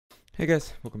Hey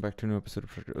guys, welcome back to a new episode of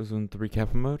Project Ozone 3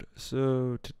 Kappa Mode.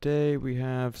 So today we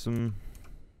have some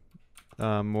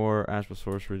more Astral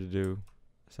Sorcery to do,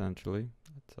 essentially.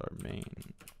 That's our main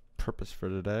purpose for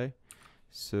today.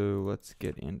 So let's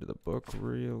get into the book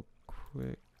real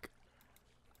quick.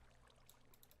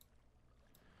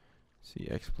 See,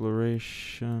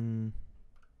 exploration.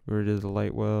 Where it is, the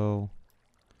light well.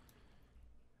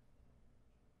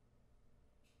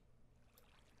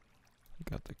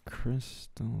 Got the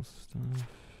crystal stuff.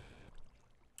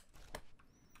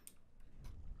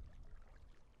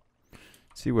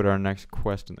 See what our next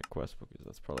quest in the quest book is.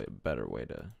 That's probably a better way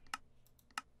to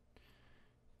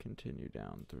continue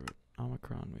down through it.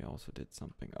 Omicron, we also did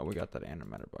something. Oh, we got that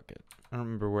antimatter bucket. I don't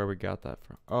remember where we got that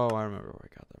from. Oh, I remember where we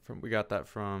got that from. We got that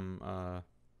from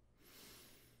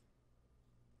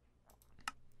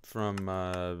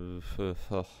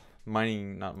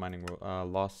not mining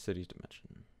world, Lost Cities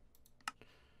Dimension.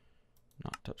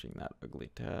 Not touching that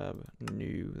ugly tab.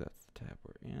 New, that's the tab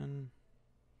we're in.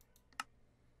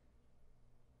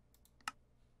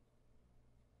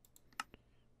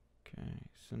 Okay,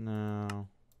 so now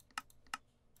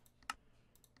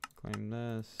claim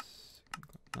this,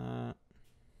 claim that.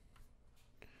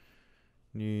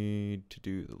 Need to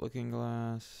do the looking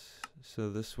glass.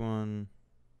 So this one,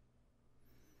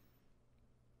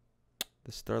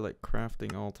 the Starlight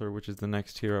crafting altar, which is the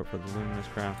next tier up for the luminous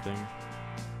crafting.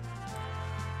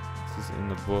 This is in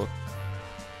the book.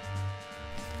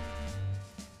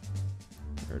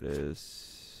 There it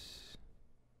is.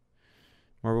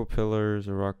 Marble pillars,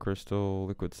 a rock crystal,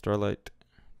 liquid starlight,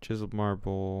 chiseled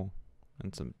marble,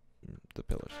 and the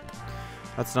pillars.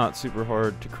 That's not super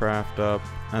hard to craft up,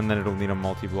 and then it'll need a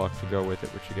multi-block to go with it,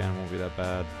 which again won't be that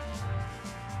bad.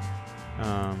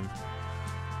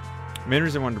 Main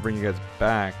reason I wanted to bring you guys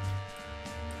back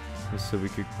is so we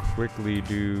could quickly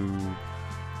do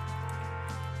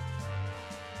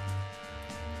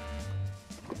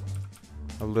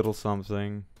a little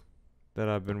something that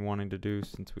I've been wanting to do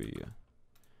since we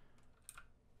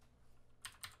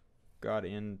got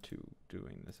into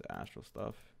doing this astral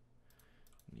stuff.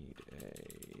 Need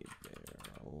a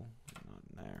barrel. Not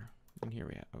in there. And here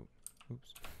we have. Oh,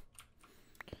 oops.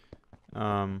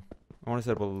 I want to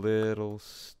set up a little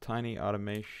tiny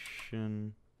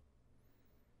automation.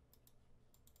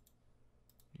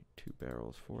 Need 2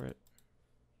 barrels for it.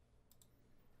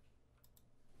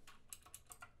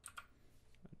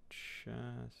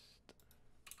 Chest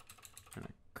and a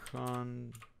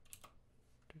conduit.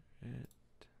 There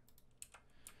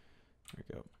we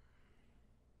go.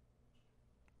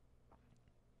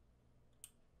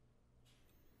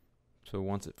 So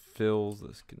once it fills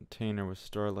this container with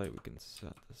Starlight, we can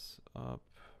set this up.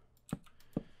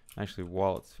 Actually,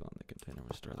 while it's filling the container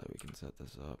with Starlight, we can set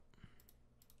this up.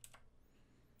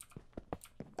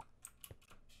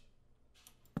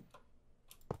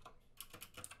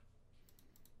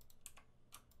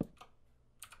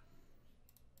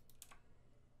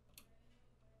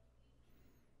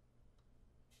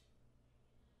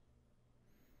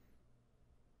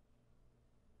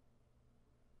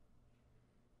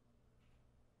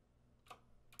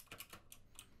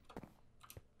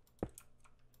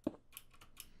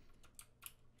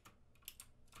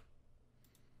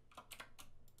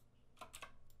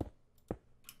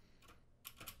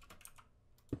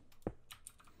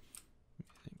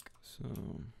 So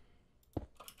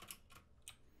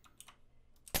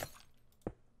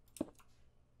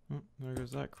oh, there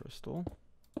goes that crystal.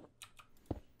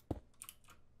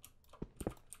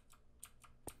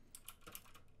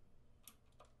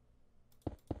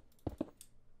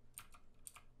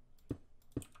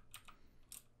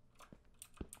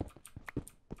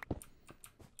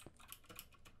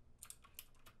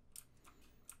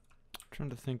 Trying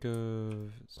to think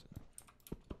of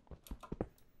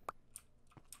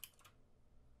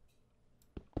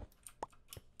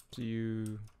do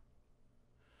you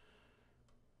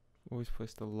always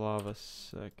place the lava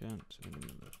second in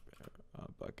the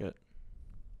bucket,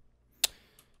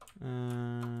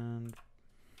 and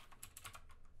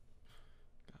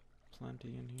got plenty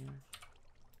in here.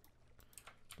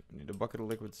 Need a bucket of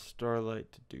liquid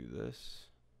starlight to do this.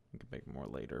 We can make more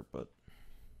later, but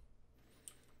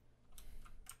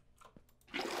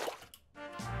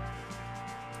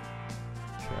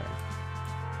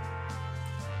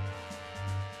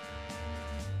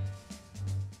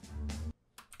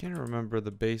can't remember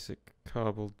the basic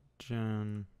cobbled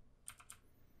gem.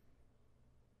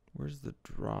 Where's the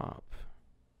drop?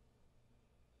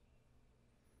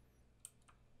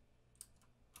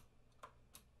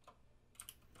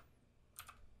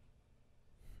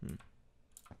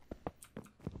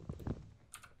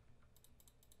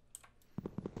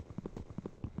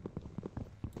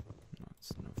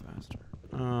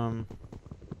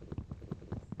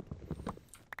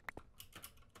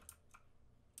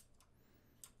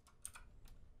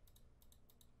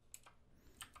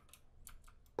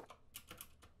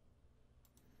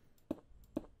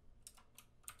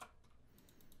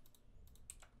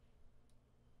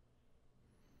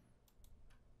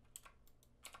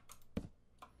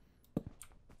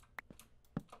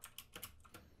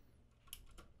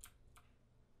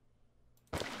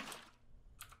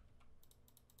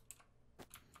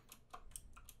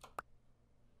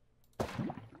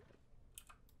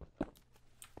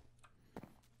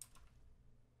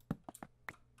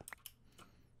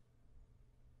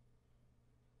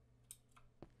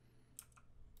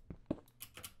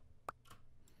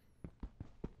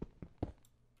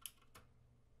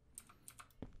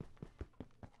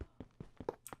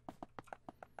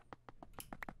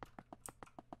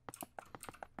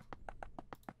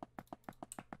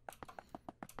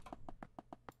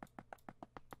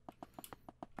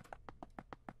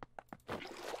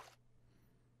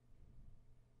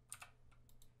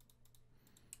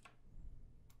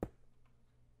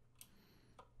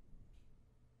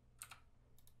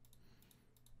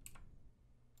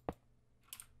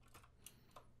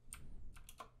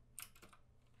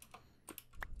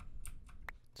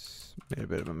 Made a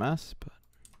bit of a mess, but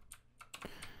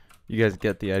you guys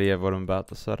get the idea of what I'm about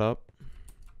to set up.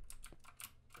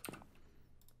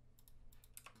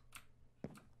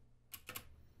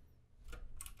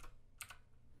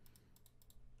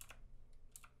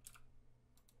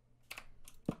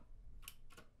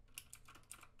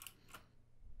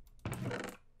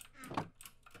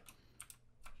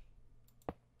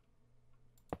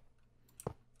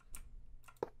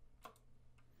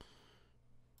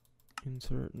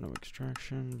 Insert, no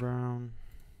extraction, brown.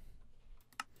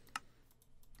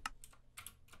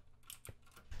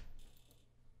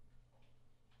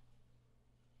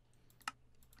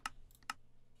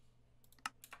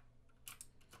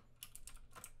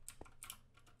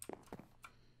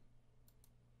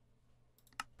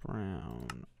 Brown,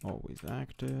 always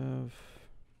active.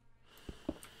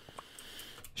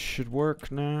 Should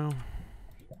work now,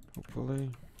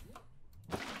 hopefully.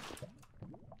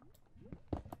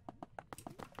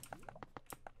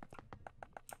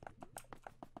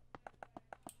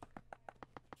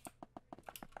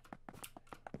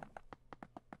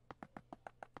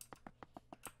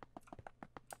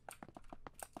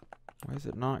 Why is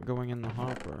it not going in the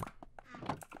hopper?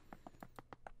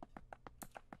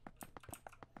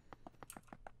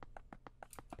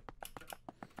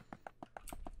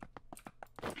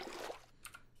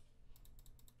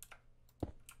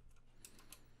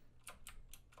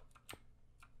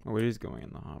 Oh, it is going in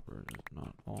the hopper, just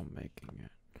not all making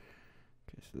it.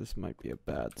 Okay, so this might be a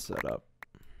bad setup.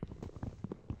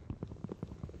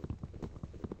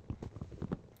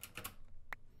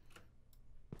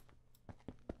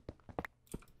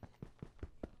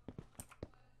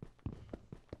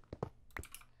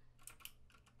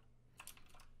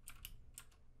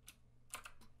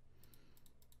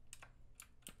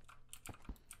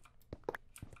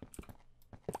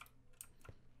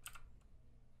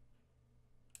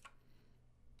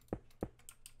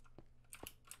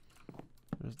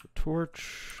 There's the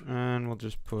torch, and we'll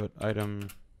just put item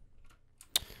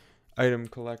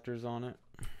collectors on it.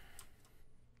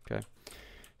 Okay,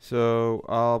 so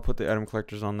I'll put the item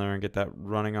collectors on there and get that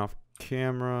running off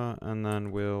camera, and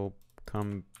then we'll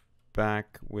come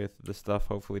back with the stuff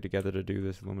hopefully together to do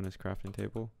this luminous crafting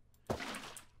table. We'll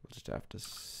just have to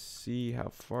see how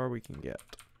far we can get.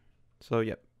 So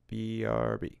yep,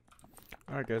 BRB.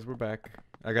 Alright guys, we're back.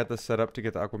 I got this set up to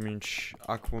get the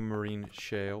aquamarine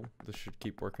shale. This should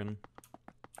keep working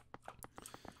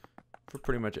for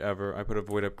pretty much ever. I put a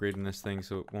void upgrade in this thing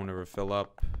so it won't ever fill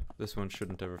up. This one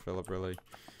shouldn't ever fill up really.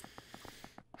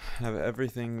 Have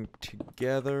everything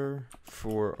together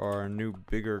for our new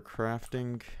bigger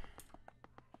crafting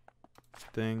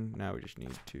thing. Now we just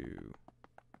need to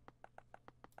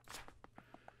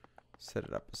set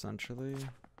it up essentially.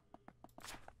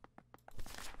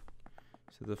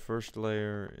 So the first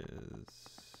layer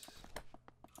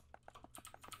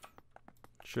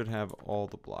should have all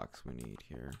the blocks we need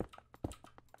here.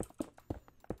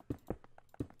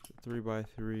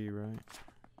 3x3, right?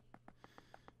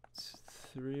 It's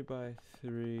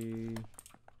 3x3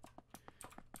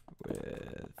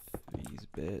 with these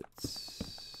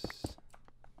bits.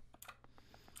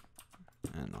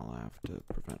 And I'll have to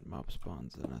prevent mob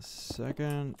spawns in a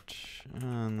second.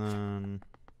 And then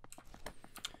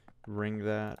ring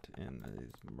that in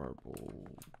these marble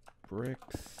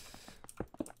bricks.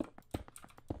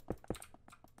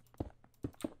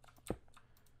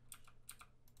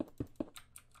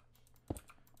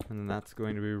 And then that's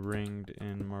going to be ringed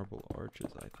in marble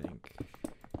arches, I think.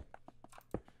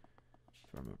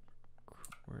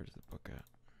 Where's the book at?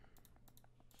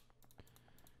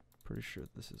 Pretty sure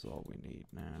this is all we need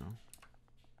now.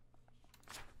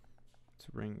 It's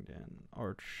ringed in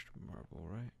arched marble,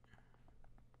 right?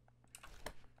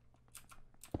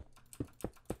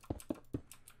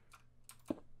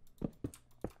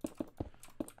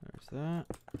 There's that.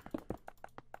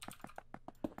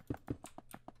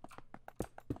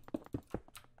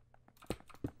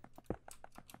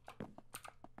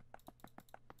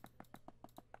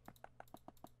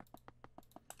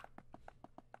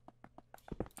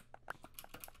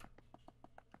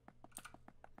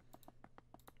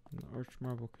 Arched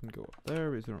marble can go up there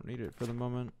because we don't need it for the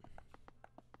moment.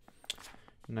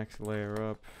 Next layer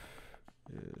up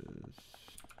is,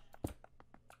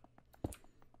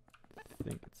 I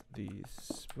think it's these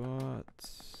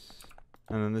spots.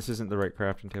 And then this isn't the right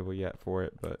crafting table yet for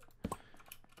it, but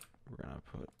we're gonna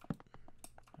put, there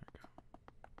we go.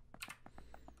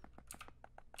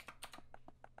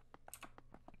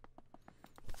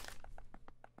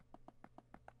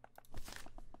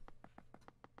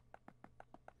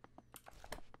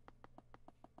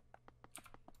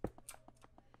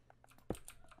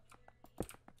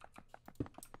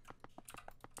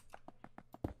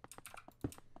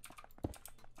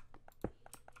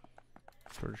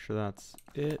 Pretty sure that's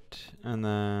it. And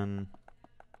then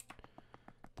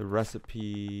the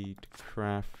recipe to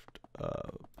craft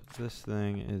this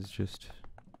thing is just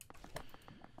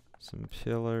some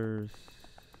pillars,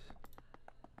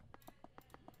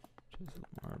 chisel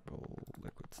marble,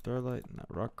 liquid starlight, and that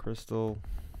rock crystal.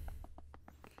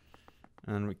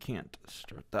 And we can't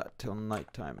start that till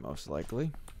nighttime, most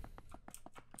likely.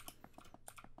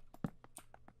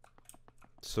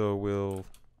 So we'll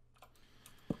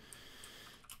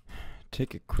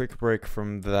take a quick break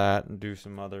from that and do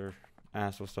some other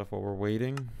Astral stuff while we're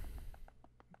waiting,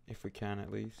 if we can at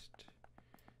least.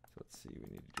 So let's see, we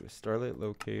need to do a Starlight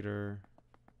locator.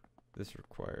 This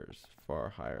requires far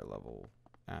higher level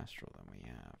Astral than we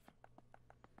have.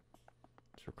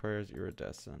 This requires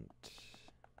iridescent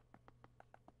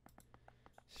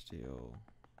steel.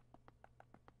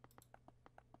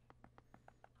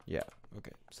 Yeah,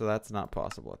 okay, so that's not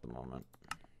possible at the moment.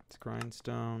 It's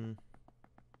grindstone.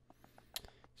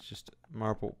 It's just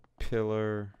marble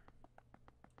pillar,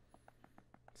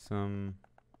 some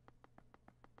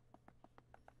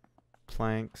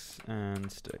planks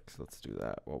and sticks. Let's do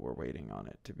that while we're waiting on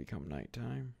it to become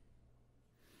nighttime.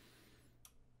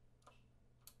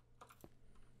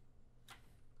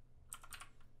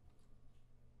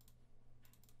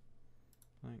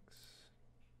 Planks.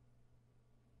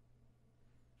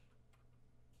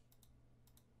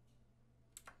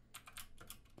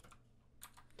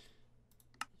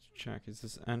 Check, is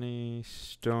this any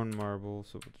stone marble?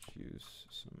 So we'll just use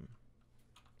some.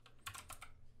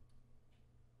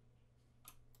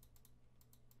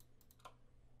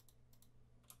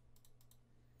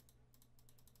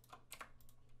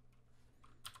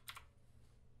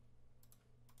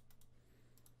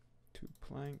 Two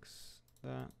planks,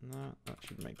 that and that. That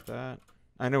should make that.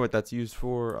 I know what that's used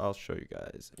for. I'll show you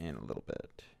guys in a little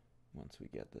bit once we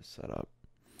get this set up.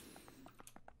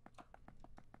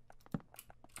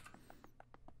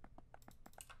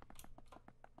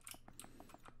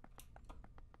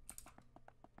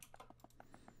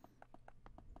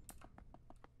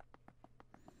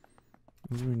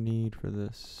 What do we need for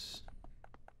this?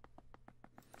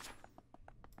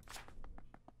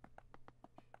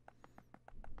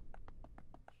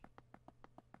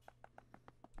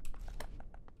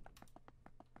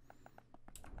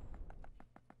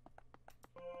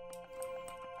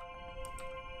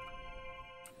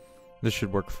 This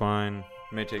should work fine.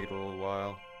 May take it a little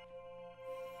while.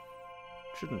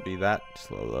 Shouldn't be that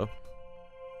slow though.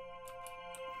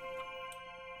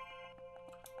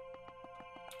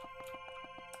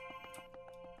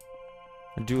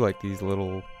 I do like these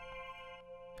little,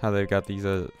 how they've got these,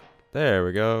 there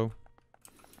we go.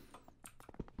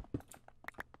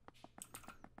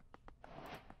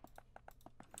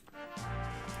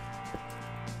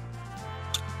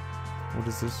 What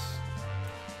is this?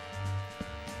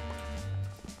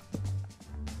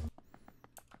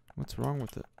 What's wrong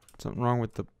with it? Something wrong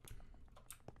with the,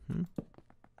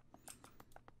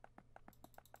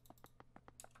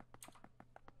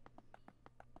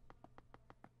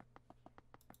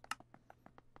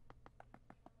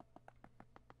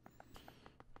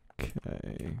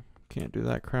 Okay, can't do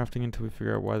that crafting until we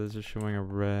figure out why this is showing a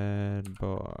red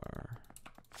bar.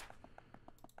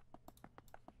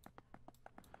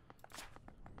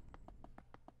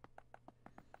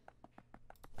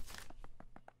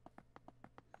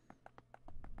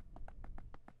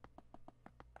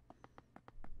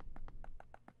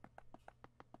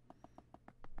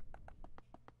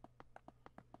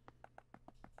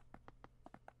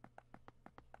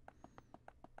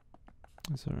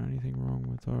 Is there anything wrong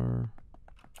with our...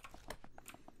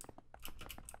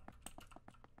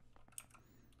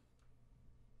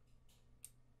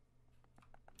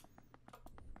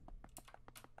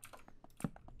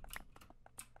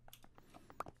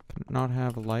 Can it not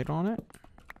have a light on it?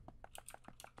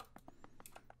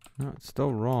 No, it's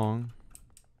still wrong.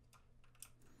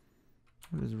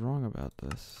 What is wrong about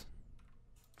this?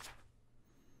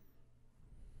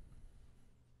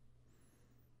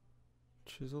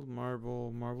 Chiseled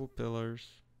marble, marble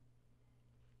pillars.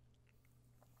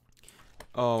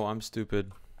 Oh, I'm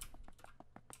stupid.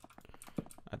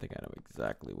 I think I know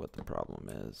exactly what the problem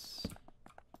is.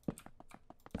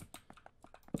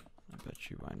 I bet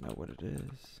you I know what it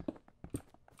is.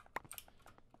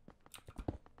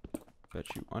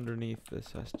 Bet you underneath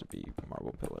this has to be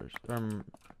marble pillars.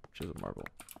 Chiseled marble.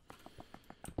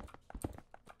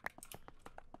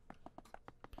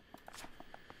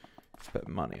 Bet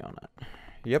money on it.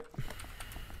 Yep.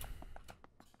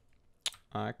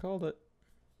 I called it.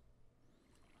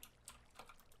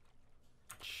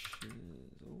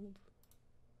 Chiseled.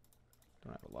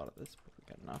 Don't have a lot of this, but we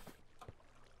got enough.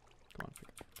 Come on,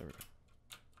 there we go.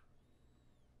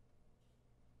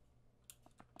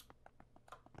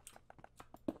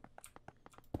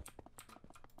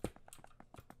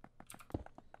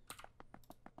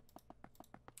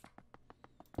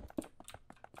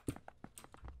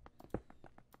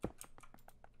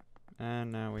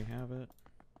 And now we have it.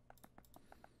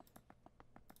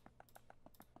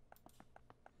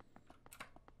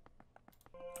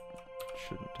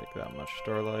 Shouldn't take that much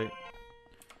Starlight.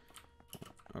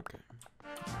 Okay.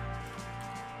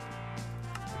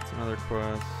 That's another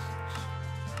quest.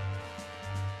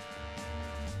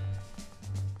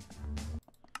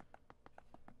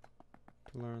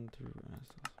 To learn through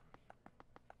Astral Sorcery.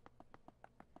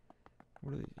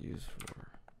 What are these used for?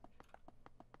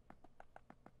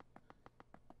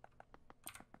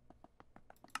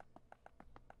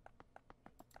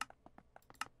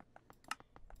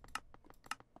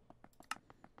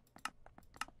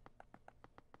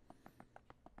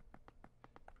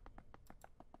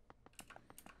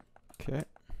 Okay.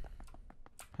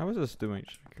 How is this doing,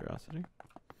 just out of curiosity?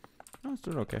 Oh, it's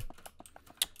doing okay.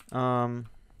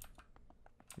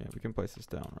 Yeah, we can place this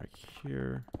down right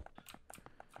here.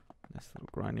 This little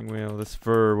grinding wheel. This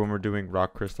for when we're doing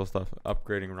rock crystal stuff,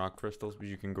 upgrading rock crystals, but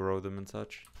you can grow them and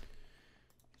such.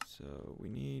 So we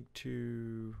need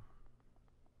to...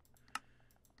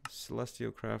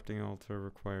 Celestial crafting altar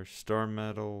requires star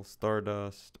metal,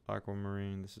 stardust,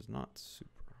 aquamarine. This is not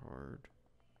super hard.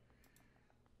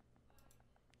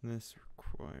 This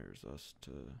requires us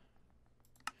to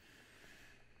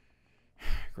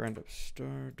grind up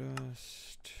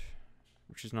stardust,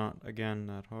 which is not, again,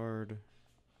 that hard.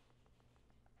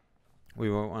 We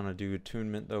won't want to do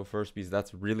attunement, though, first, because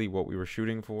that's really what we were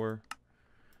shooting for.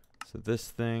 So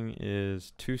this thing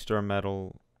is 2-star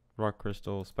metal, rock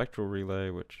crystal, spectral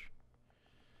relay, which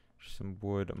is some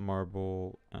wood,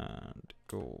 marble, and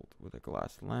gold with a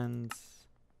glass lens.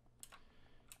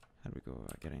 How do we go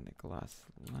about getting the glass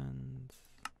lens?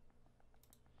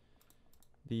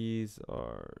 These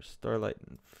are Starlight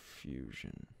and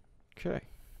Fusion. Okay.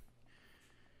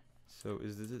 So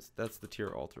is this, that's the tier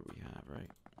altar we have, right?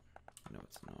 No,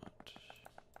 it's not.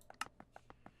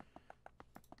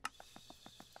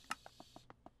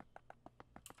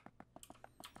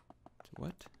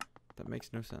 What? That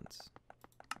makes no sense.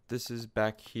 This is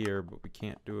back here, but we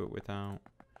can't do it without...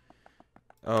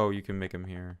 Oh, you can make them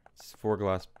here. It's 4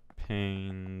 glass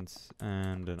panes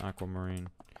and an aquamarine.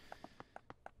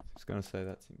 I was gonna say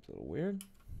that seems a little weird.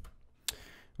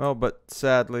 Well, but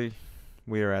sadly,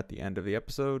 we are at the end of the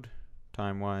episode,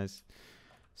 time-wise.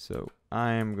 So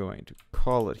I am going to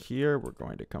call it here. We're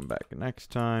going to come back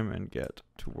next time and get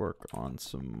to work on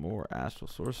some more Astral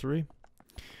Sorcery.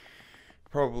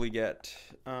 Probably get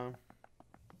to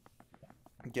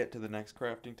the next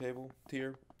crafting table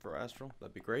tier for Astral.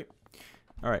 That'd be great.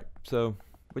 All right, so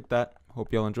with that,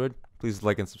 hope y'all enjoyed. Please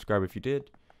like and subscribe if you did.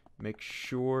 Make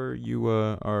sure you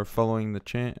are following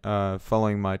the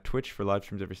following my Twitch for live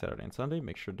streams every Saturday and Sunday.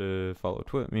 Make sure to follow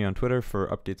me on Twitter for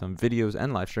updates on videos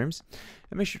and live streams.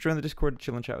 And make sure to join the Discord to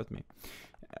chill and chat with me.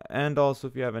 And also,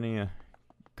 if you have any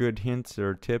good hints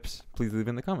or tips, please leave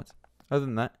in the comments. Other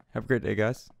than that, have a great day,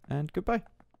 guys, and goodbye.